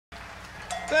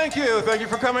Thank you. Thank you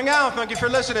for coming out. Thank you for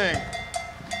listening.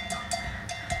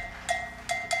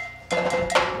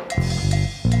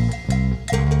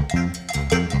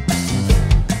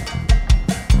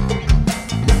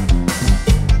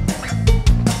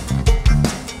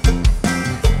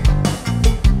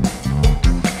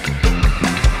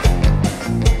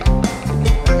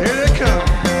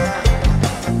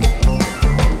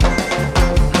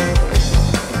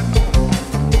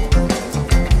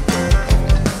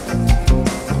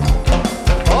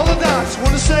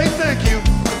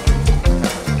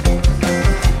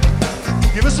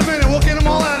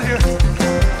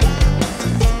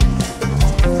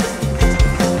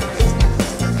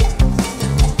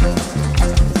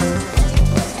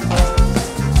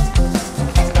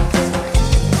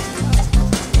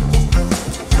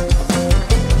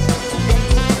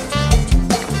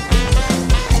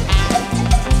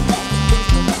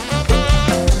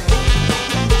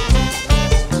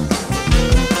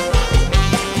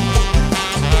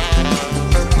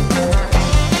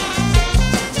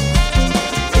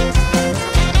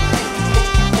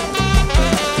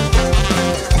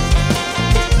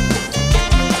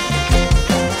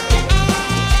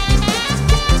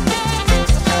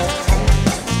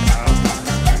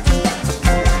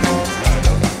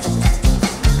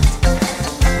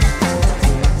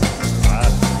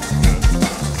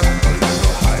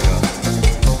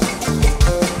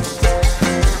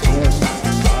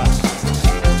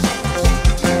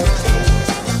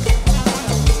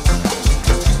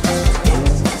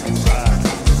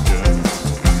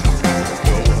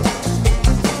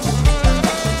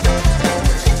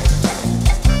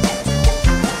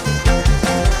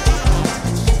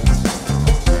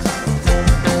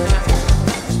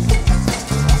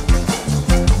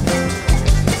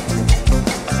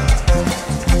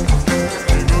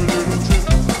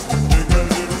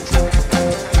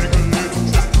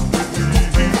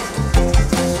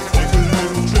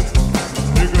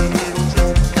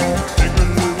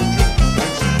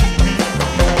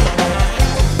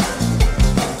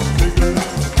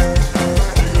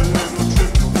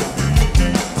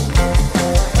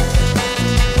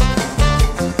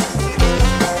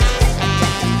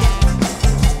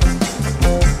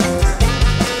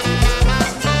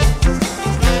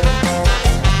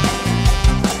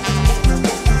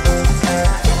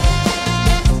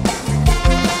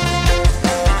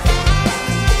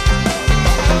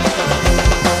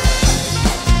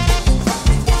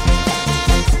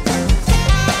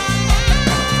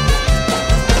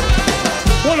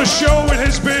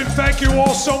 Thank you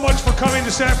all so much for coming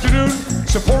this afternoon,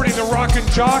 supporting the Rockin'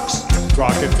 Jocks,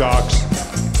 Rockin' Docs,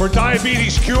 for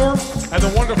Diabetes Cure and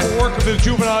the wonderful work of the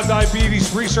Juvenile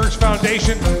Diabetes Research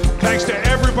Foundation. Thanks to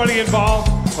everybody involved.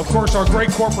 Of course, our great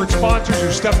corporate sponsors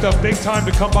who stepped up big time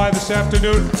to come by this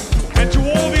afternoon. And to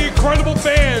all the incredible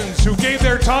fans who gave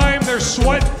their time, their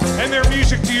sweat, and their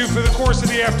music to you for the course of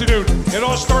the afternoon. It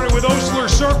all started with Osler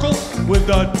Circle, with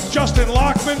Justin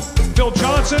Lockman, Phil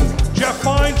Johnson, Jeff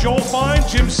Fine, Joel Fine,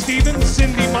 Jim Stevens,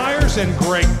 Cindy Myers, and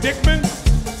Greg Dickman.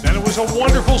 Then it was a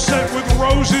wonderful set with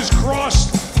Roses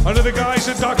Crossed under the guise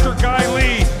of Dr. Guy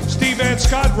Lee, Steve Van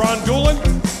Scott, Ron Doolin,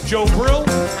 Joe Brill,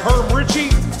 Herm Ritchie,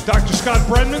 Dr. Scott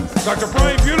Brennan. Dr.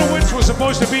 Brian Bunowitz was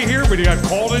supposed to be here, but he got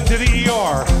called into the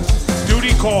ER.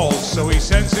 Duty calls, so he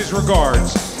sends his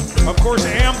regards. Of course,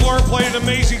 Ambler played an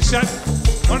amazing set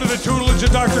under the tutelage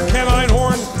of Dr. Ken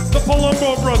Einhorn, the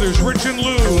Palumbo brothers, Rich and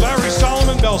Lou, Larry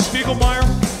Solomon, Mel Spiegelmeyer,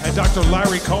 and Dr.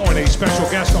 Larry Cohen, a special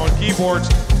guest on keyboards.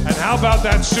 And how about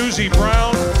that Susie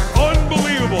Brown?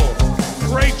 Unbelievable.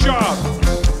 Great job.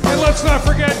 And let's not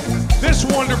forget this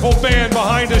wonderful band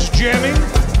behind us jamming.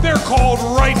 They're called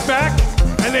Rightback,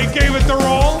 and they gave it their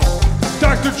all.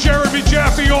 Dr. Jeremy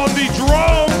Jaffe on the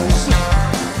drums.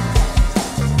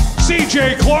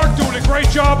 C.J. Clark doing a great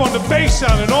job on the bass,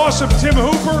 sounding awesome. Tim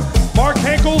Hooper, Mark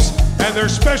Henkels, and their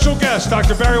special guests,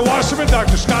 Dr. Barry Wasserman,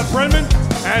 Dr. Scott Brennan,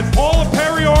 and Paula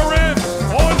Perry RN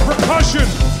on percussion.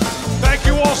 Thank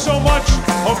you all so much.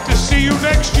 Hope to see you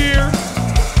next year.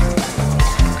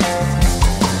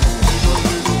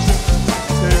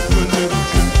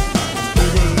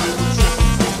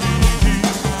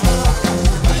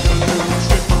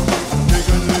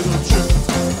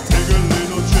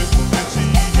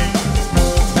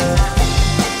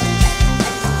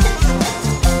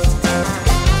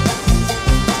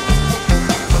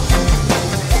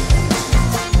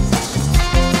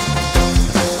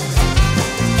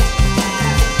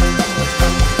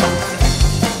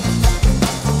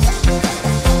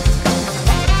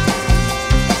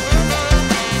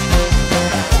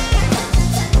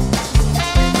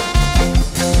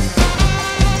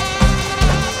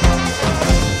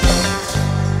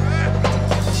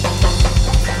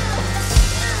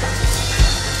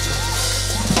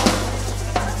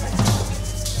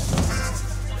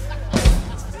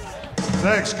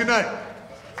 Thanks. Good night.